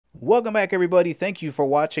Welcome back, everybody. Thank you for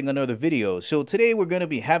watching another video. So today we're going to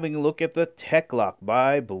be having a look at the Tek Lok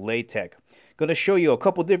by Tek. Going to show you a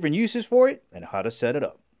couple different uses for it and how to set it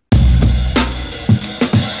up.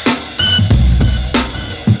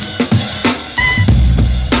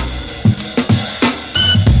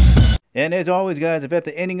 And as always, guys, if at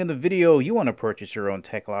the ending of the video you want to purchase your own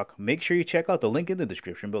Tek Lok, make sure you check out the link in the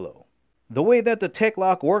description below. The way that the Tek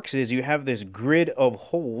Lok works is you have this grid of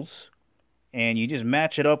holes and you just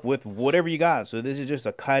match it up with whatever you got. So this is just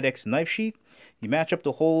a Kydex knife sheath. You match up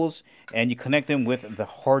the holes and you connect them with the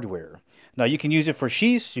hardware. Now you can use it for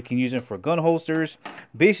sheaths, you can use it for gun holsters.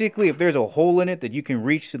 Basically, if there's a hole in it that you can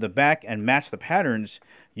reach to the back and match the patterns,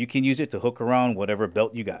 you can use it to hook around whatever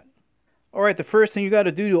belt you got. Alright, the first thing you got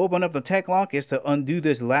to do to open up the Tek Lok is to undo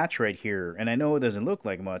this latch right here. And I know it doesn't look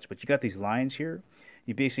like much, but you got these lines here.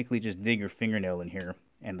 You basically just dig your fingernail in here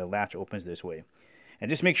and the latch opens this way. And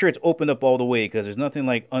just make sure it's opened up all the way, because there's nothing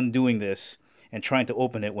like undoing this and trying to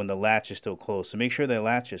open it when the latch is still closed. So make sure the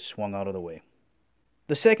latch is swung out of the way.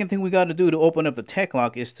 The second thing we got to do to open up the Tek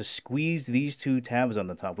Lok is to squeeze these two tabs on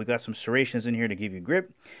the top. We got some serrations in here to give you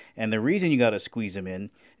grip. And the reason you got to squeeze them in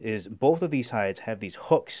is both of these sides have these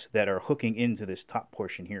hooks that are hooking into this top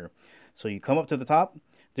portion here. So you come up to the top.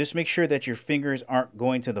 Just make sure that your fingers aren't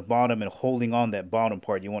going to the bottom and holding on that bottom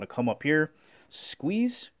part. You want to come up here,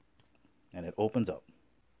 squeeze, and it opens up.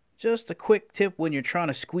 Just a quick tip when you're trying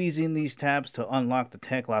to squeeze in these tabs to unlock the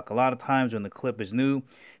Tek Lok. A lot of times when the clip is new,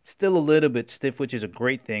 it's still a little bit stiff, which is a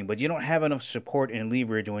great thing, but you don't have enough support and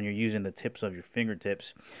leverage when you're using the tips of your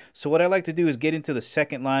fingertips. So what I like to do is get into the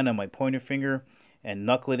second line on my pointer finger and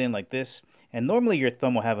knuckle it in like this. And normally your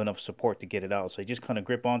thumb will have enough support to get it out. So you just kind of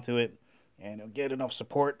grip onto it and it'll get enough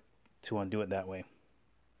support to undo it that way.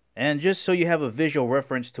 And just so you have a visual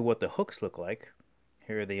reference to what the hooks look like,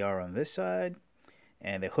 here they are on this side.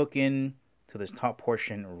 And they hook in to this top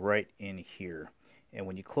portion right in here. And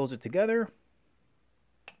when you close it together,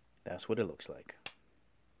 that's what it looks like.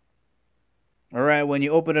 Alright, when you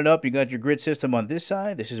open it up, you got your grid system on this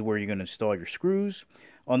side. This is where you're going to install your screws.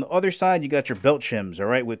 On the other side, you got your belt shims.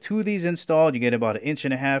 Alright, with two of these installed, you get about 1.5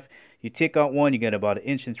 inches. You take out one, you get about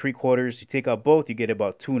 1.75 inches. You take out both, you get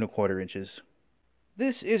about 2.25 inches.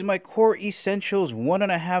 This is my Core Essentials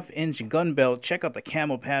 1.5-inch gun belt. Check out the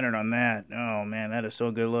camel pattern on that. Oh man, that is so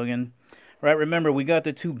good looking. Right, remember we got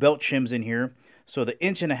the two belt shims in here, so the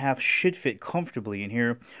 1.5 inches should fit comfortably in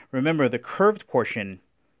here. Remember the curved portion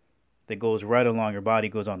that goes right along your body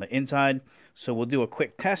goes on the inside. So we'll do a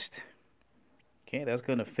quick test. Okay, that's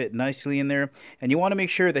going to fit nicely in there. And you want to make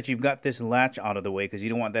sure that you've got this latch out of the way, because you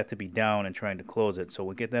don't want that to be down and trying to close it. So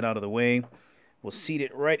we'll get that out of the way. We'll seat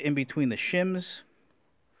it right in between the shims.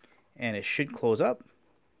 And it should close up.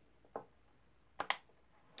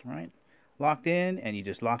 Alright, locked in, and you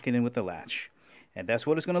just lock it in with the latch. And that's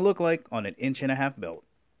what it's going to look like on an 1.5 inch belt.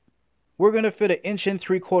 We're going to fit an 1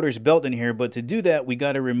 3/4 belt in here, but to do that, we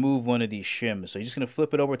got to remove one of these shims. So you're just going to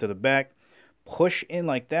flip it over to the back, push in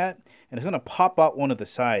like that, and it's going to pop out one of the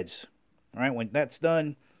sides. Alright, when that's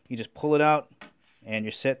done, you just pull it out, and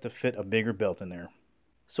you're set to fit a bigger belt in there.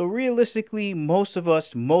 So realistically, most of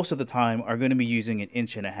us, most of the time, are going to be using an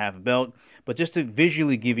 1.5 inch belt. But just to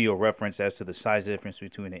visually give you a reference as to the size difference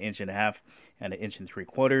between an 1.5 inches and an 1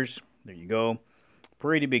 3/4, there you go.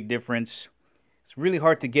 Pretty big difference. It's really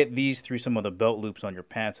hard to get these through some of the belt loops on your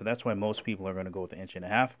pants, so that's why most people are going to go with the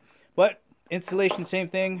 1.5 inch. But installation, same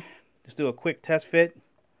thing. Just do a quick test fit.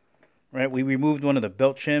 Right, we removed one of the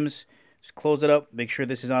belt shims. Just close it up. Make sure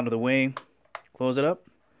this is out of the way. Close it up.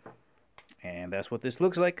 And that's what this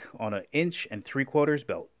looks like on an 1 3/4 inch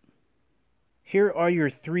belt. Here are your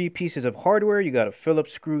three pieces of hardware. You got a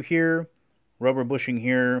Phillips screw here, rubber bushing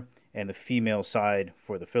here, and the female side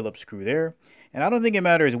for the Phillips screw there. And I don't think it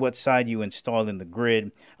matters what side you install in the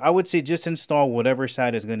grid. I would say just install whatever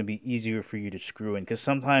side is going to be easier for you to screw in, because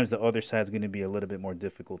sometimes the other side is going to be a little bit more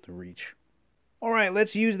difficult to reach. Alright,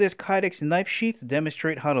 let's use this Kydex knife sheath to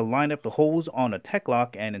demonstrate how to line up the holes on a Tek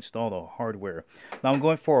Lok and install the hardware. Now I'm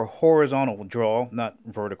going for a horizontal draw, not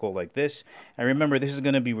vertical like this. And remember, this is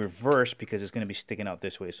going to be reversed because it's going to be sticking out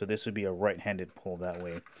this way. So this would be a right-handed pull that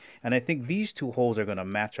way. And I think these two holes are going to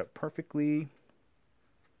match up perfectly.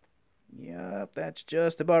 Yep, that's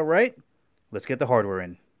just about right. Let's get the hardware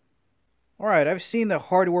in. Alright, I've seen the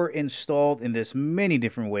hardware installed in this many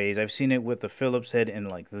different ways. I've seen it with the Phillips head in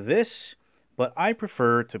like this. But I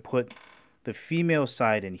prefer to put the female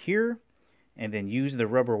side in here and then use the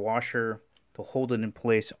rubber washer to hold it in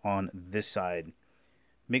place on this side.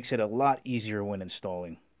 Makes it a lot easier when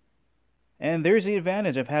installing. And there's the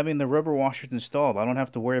advantage of having the rubber washers installed. I don't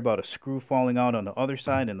have to worry about a screw falling out on the other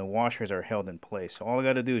side, and the washers are held in place. So all I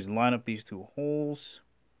got to do is line up these two holes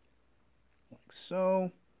like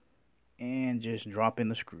so, and just drop in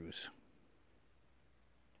the screws.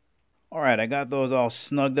 Alright, I got those all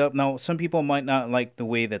snugged up. Now, some people might not like the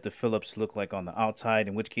way that the Phillips look like on the outside,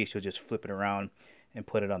 in which case you'll just flip it around and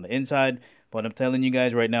put it on the inside. But I'm telling you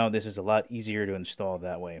guys right now, this is a lot easier to install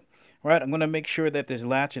that way. Alright, I'm going to make sure that this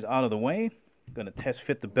latch is out of the way. I'm going to test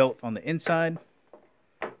fit the belt on the inside.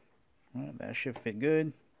 Alright, that should fit good.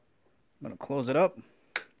 I'm going to close it up,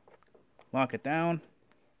 lock it down,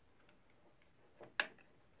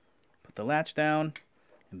 put the latch down,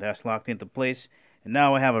 and that's locked into place. And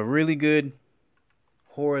now I have a really good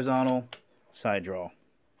horizontal side draw.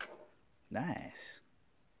 Nice.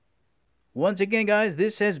 Once again, guys,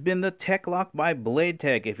 this has been the Tek Lok by Blade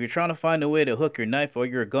Tech. If you're trying to find a way to hook your knife or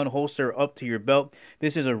your gun holster up to your belt,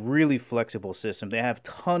 this is a really flexible system. They have a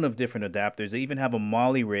ton of different adapters. They even have a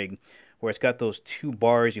MOLLE rig where it's got those 2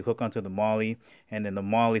 bars you hook onto the MOLLE, and then the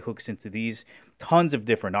MOLLE hooks into these. Tons of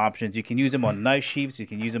different options. You can use them on knife sheaths, you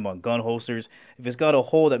can use them on gun holsters. If it's got a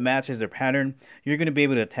hole that matches their pattern, you're going to be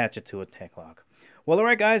able to attach it to a Tek Lok. Well,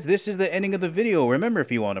 alright guys, this is the ending of the video. Remember,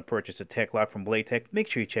 if you want to purchase a Tek Lok from Blade Tech, make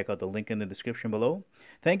sure you check out the link in the description below.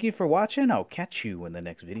 Thank you for watching. I'll catch you in the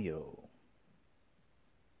next video.